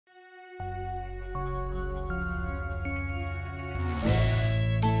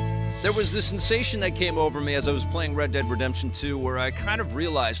There was this sensation that came over me as I was playing Red Dead Redemption 2 where I kind of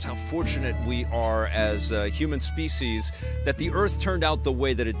realized how fortunate we are as a human species that the Earth turned out the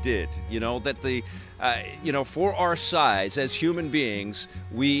way that it did. You know, that for our size as human beings,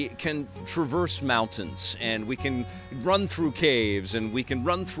 we can traverse mountains and we can run through caves and we can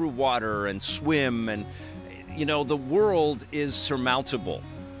run through water and swim, and, you know, the world is surmountable.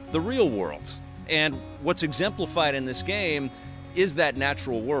 The real world. And what's exemplified in this game is that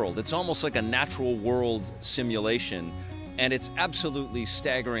natural world. It's almost like a natural world simulation, and it's absolutely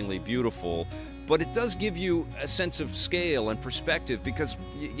staggeringly beautiful, but it does give you a sense of scale and perspective because,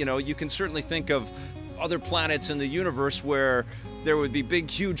 you know, you can certainly think of other planets in the universe where there would be big,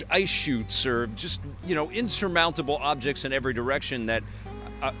 huge ice chutes or just, you know, insurmountable objects in every direction that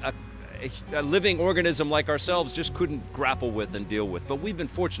a living organism like ourselves just couldn't grapple with and deal with. But we've been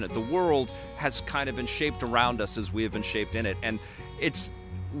fortunate. The world has kind of been shaped around us as we have been shaped in it. And it's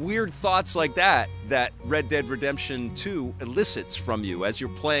weird thoughts like that that Red Dead Redemption 2 elicits from you as you're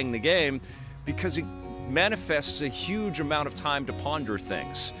playing the game, because it manifests a huge amount of time to ponder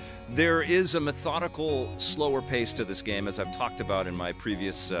things. There is a methodical, slower pace to this game, as I've talked about in my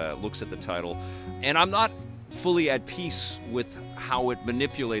previous looks at the title. And I'm not fully at peace with how it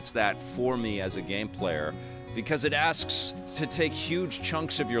manipulates that for me as a game player, because it asks to take huge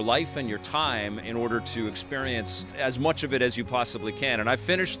chunks of your life and your time in order to experience as much of it as you possibly can. And I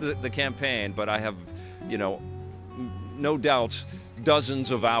finished the campaign, but I have, you know, no doubt dozens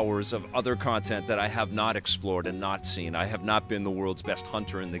of hours of other content that I have not explored and not seen. I have not been the world's best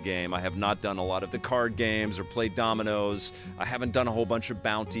hunter in the game. I have not done a lot of the card games or played dominoes. I haven't done a whole bunch of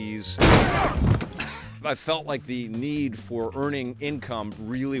bounties. I felt like the need for earning income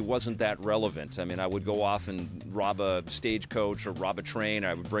really wasn't that relevant. I mean, I would go off and rob a stagecoach or rob a train.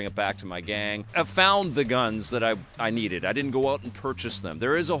 I would bring it back to my gang. I found the guns that I needed. I didn't go out and purchase them.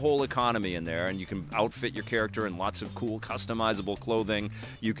 There is a whole economy in there, and you can outfit your character in lots of cool, customizable clothing.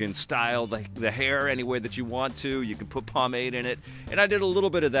 You can style the hair any way that you want to. You can put pomade in it. And I did a little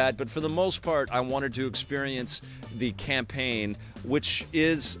bit of that, but for the most part, I wanted to experience the campaign, which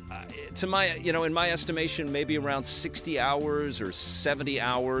is, to my, you know, in my estimation, maybe around 60 hours or 70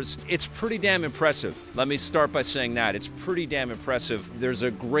 hours. It's pretty damn impressive. Let me start by saying that. It's pretty damn impressive. There's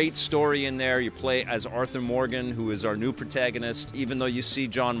a great story in there. You play as Arthur Morgan, who is our new protagonist. Even though you see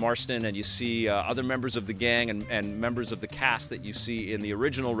John Marston and you see other members of the gang and members of the cast that you see in the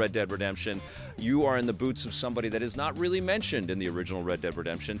original Red Dead Redemption, you are in the boots of somebody that is not really mentioned in the original Red Dead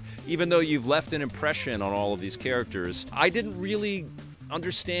Redemption. Even though you've left an impression on all of these characters, I didn't really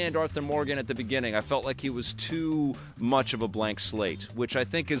understand Arthur Morgan at the beginning. I felt like he was too much of a blank slate, which I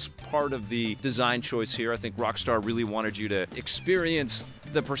think is part of the design choice here. I think Rockstar really wanted you to experience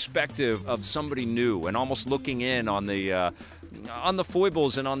the perspective of somebody new and almost looking in on the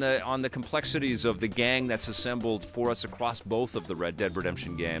foibles and on the complexities of the gang that's assembled for us across both of the Red Dead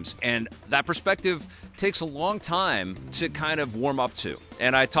Redemption games. And that perspective takes a long time to kind of warm up to.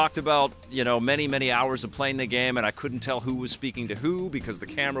 And I talked about, you know, many, many hours of playing the game, and I couldn't tell who was speaking to who because the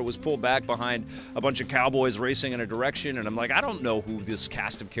camera was pulled back behind a bunch of cowboys racing in a direction, and I'm like, I don't know who this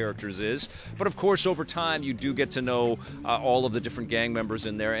cast of characters is. But of course, over time, you do get to know all of the different gang members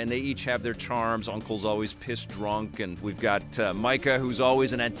in there, and they each have their charms. Uncle's always pissed drunk, and we've got Micah, who's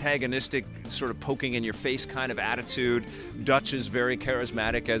always an antagonistic, sort of poking in your face kind of attitude. Dutch is very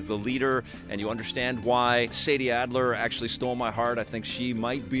charismatic as the leader, and you understand why. Sadie Adler actually stole my heart. I think she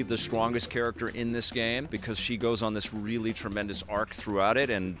might be the strongest character in this game because she goes on this really tremendous arc throughout it,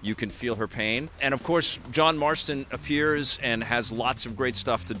 and you can feel her pain. And of course, John Marston appears and has lots of great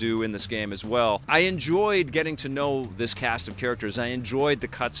stuff to do in this game as well. I enjoyed getting to know this cast of characters. I enjoyed the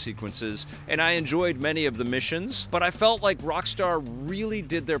cut sequences, and I enjoyed many of the missions, but I felt like Rockstar really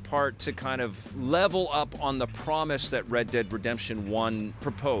did their part to kind of level up on the promise that Red Dead Redemption 1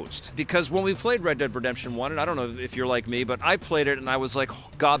 proposed. Because when we played Red Dead Redemption 1, and I don't know if you're like me, but I played it and I was like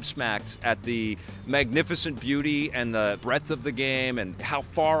gobsmacked at the magnificent beauty and the breadth of the game and how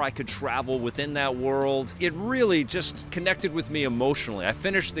far I could travel within that world. It really just connected with me emotionally. I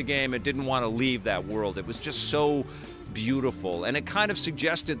finished the game and didn't want to leave that world. It was just so beautiful, and it kind of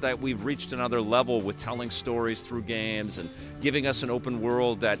suggested that we've reached another level with telling stories through games and giving us an open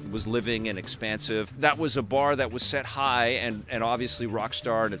world that was living and expansive. That was a bar that was set high, and obviously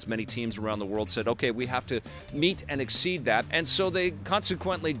Rockstar and its many teams around the world said, okay, we have to meet and exceed that, and so they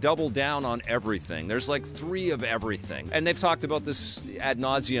consequently doubled down on everything. There's like 3 of everything, and they've talked about this ad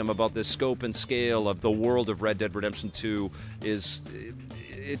nauseum, about the scope and scale of the world of Red Dead Redemption 2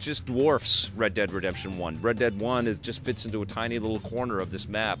 it just dwarfs Red Dead Redemption 1. Red Dead 1 just fits into a tiny little corner of this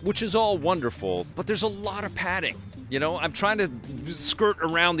map, which is all wonderful, but there's a lot of padding. You know, I'm trying to skirt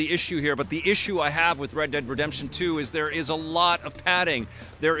around the issue here, but the issue I have with Red Dead Redemption 2 is there is a lot of padding.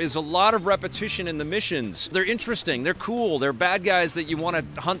 There is a lot of repetition in the missions. They're interesting, they're cool, they're bad guys that you want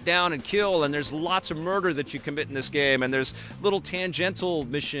to hunt down and kill, and there's lots of murder that you commit in this game, and there's little tangential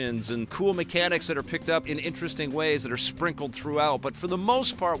missions and cool mechanics that are picked up in interesting ways that are sprinkled throughout. But for the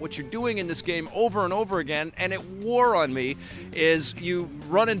most part, what you're doing in this game over and over again, and it wore on me, is you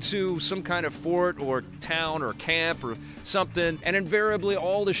run into some kind of fort or town or camp or something, and invariably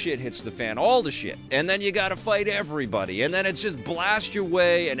all the shit hits the fan, all the shit. And then you gotta fight everybody, and then it's just blast your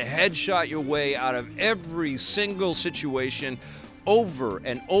way and headshot your way out of every single situation over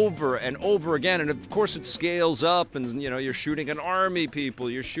and over and over again. And of course it scales up, and you know, you're shooting at army people,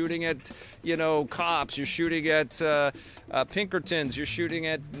 you're shooting at, you know, cops, you're shooting at Pinkertons, you're shooting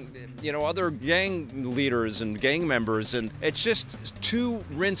at, you know, other gang leaders and gang members, and it's just too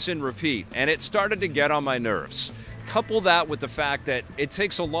rinse and repeat, and it started to get on my nerves. Couple that with the fact that it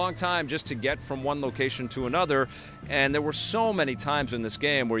takes a long time just to get from one location to another, and there were so many times in this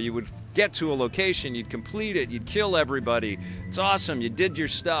game where you would get to a location, you'd complete it, you'd kill everybody, it's awesome, you did your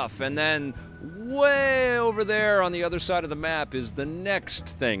stuff, and then way over there on the other side of the map is the next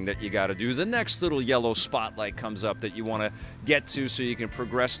thing that you got to do. The next little yellow spotlight comes up that you want to get to so you can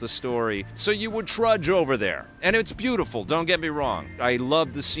progress the story. So you would trudge over there. And it's beautiful, don't get me wrong. I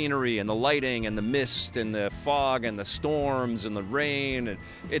love the scenery and the lighting and the mist and the fog and the storms and the rain. And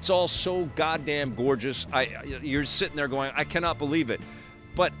it's all so goddamn gorgeous. You're sitting there going, I cannot believe it.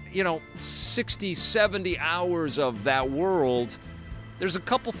 But, you know, 60, 70 hours of that world, there's a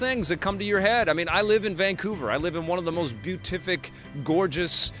couple things that come to your head. I mean, I live in Vancouver. I live in one of the most beatific,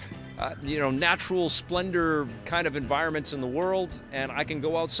 gorgeous, you know, natural splendor kind of environments in the world. And I can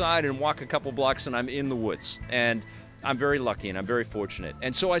go outside and walk a couple blocks and I'm in the woods. And I'm very lucky and I'm very fortunate.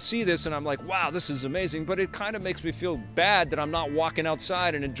 And so I see this and I'm like, wow, this is amazing. But it kind of makes me feel bad that I'm not walking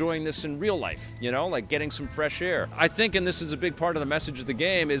outside and enjoying this in real life, you know, like getting some fresh air. I think, and this is a big part of the message of the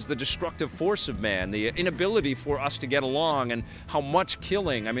game, is the destructive force of man, the inability for us to get along, and how much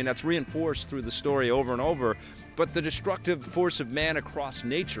killing, I mean, that's reinforced through the story over and over. But the destructive force of man across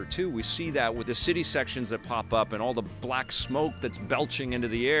nature, too. We see that with the city sections that pop up and all the black smoke that's belching into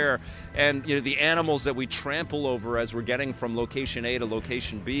the air, and, you know, the animals that we trample over as we're getting from location A to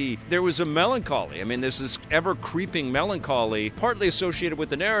location B. There was a melancholy. I mean, there's this ever-creeping melancholy, partly associated with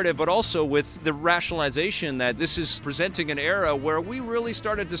the narrative, but also with the rationalization that this is presenting an era where we really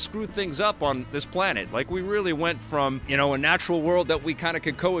started to screw things up on this planet. Like, we really went from, you know, a natural world that we kind of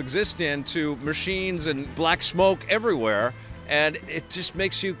could coexist in to machines and black smoke everywhere, and it just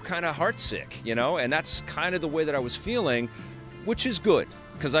makes you kind of heartsick, you know. And that's kind of the way that I was feeling, which is good,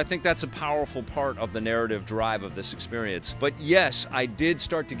 because I think that's a powerful part of the narrative drive of this experience. But yes, I did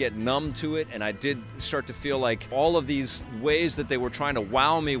start to get numb to it, and I did start to feel like all of these ways that they were trying to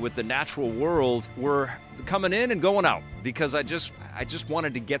wow me with the natural world were coming in and going out, because I just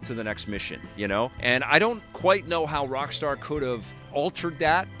wanted to get to the next mission, you know. And I don't quite know how Rockstar could have altered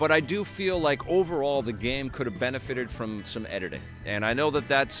that, but I do feel like overall the game could have benefited from some editing. And I know that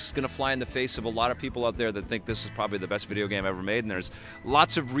that's going to fly in the face of a lot of people out there that think this is probably the best video game ever made, and there's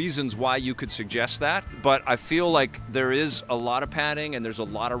lots of reasons why you could suggest that, but I feel like there is a lot of padding and there's a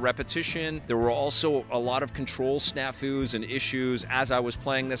lot of repetition. There were also a lot of control snafus and issues as I was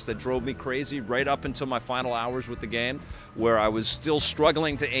playing this that drove me crazy right up until my final hours with the game, where I was still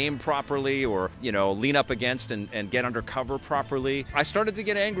struggling to aim properly or, you know, lean up against and get under cover properly. I started to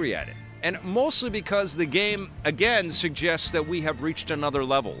get angry at it. And mostly because the game, again, suggests that we have reached another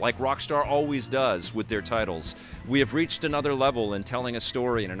level, like Rockstar always does with their titles. We have reached another level in telling a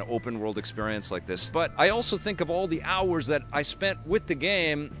story in an open world experience like this. But I also think of all the hours that I spent with the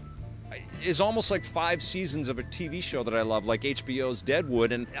game is almost like 5 seasons of a TV show that I love, like HBO's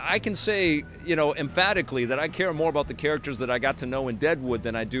Deadwood. And I can say, you know, emphatically that I care more about the characters that I got to know in Deadwood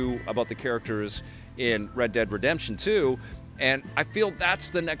than I do about the characters in Red Dead Redemption 2. And I feel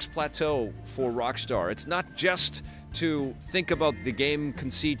that's the next plateau for Rockstar. It's not just to think about the game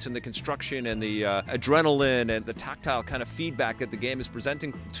conceits and the construction and the adrenaline and the tactile kind of feedback that the game is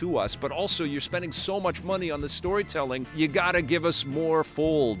presenting to us, but also you're spending so much money on the storytelling, you gotta give us more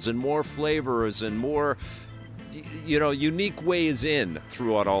folds and more flavors and more, you know, unique ways in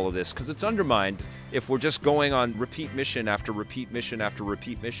throughout all of this, because it's undermined if we're just going on repeat mission after repeat mission after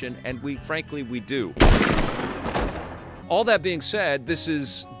repeat mission, and frankly we do. All that being said, this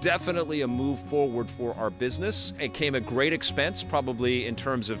is definitely a move forward for our business. It came at great expense, probably in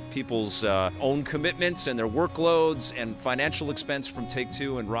terms of people's own commitments and their workloads and financial expense from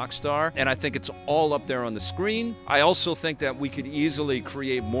Take-Two and Rockstar. And I think it's all up there on the screen. I also think that we could easily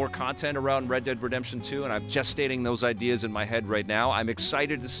create more content around Red Dead Redemption 2, and I'm gestating those ideas in my head right now. I'm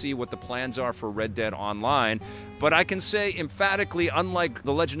excited to see what the plans are for Red Dead Online. But I can say emphatically, unlike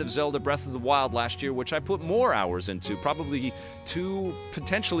The Legend of Zelda Breath of the Wild last year, which I put more hours into, probably 2,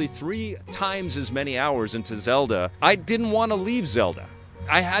 potentially 3 times as many hours into Zelda, I didn't want to leave Zelda.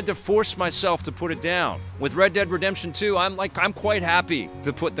 I had to force myself to put it down. With Red Dead Redemption 2, I'm quite happy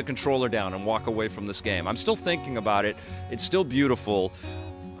to put the controller down and walk away from this game. I'm still thinking about it. It's still beautiful.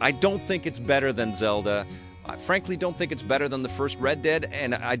 I don't think it's better than Zelda. I frankly don't think it's better than the first Red Dead,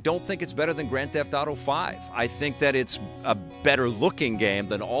 and I don't think it's better than Grand Theft Auto 5. I think that it's a better looking game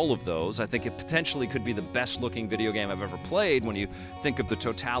than all of those. I think it potentially could be the best looking video game I've ever played when you think of the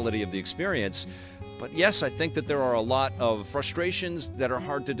totality of the experience. But yes, I think that there are a lot of frustrations that are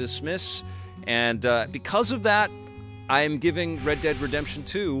hard to dismiss, and because of that, I am giving Red Dead Redemption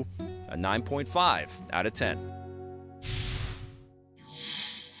 2 a 9.5 out of 10.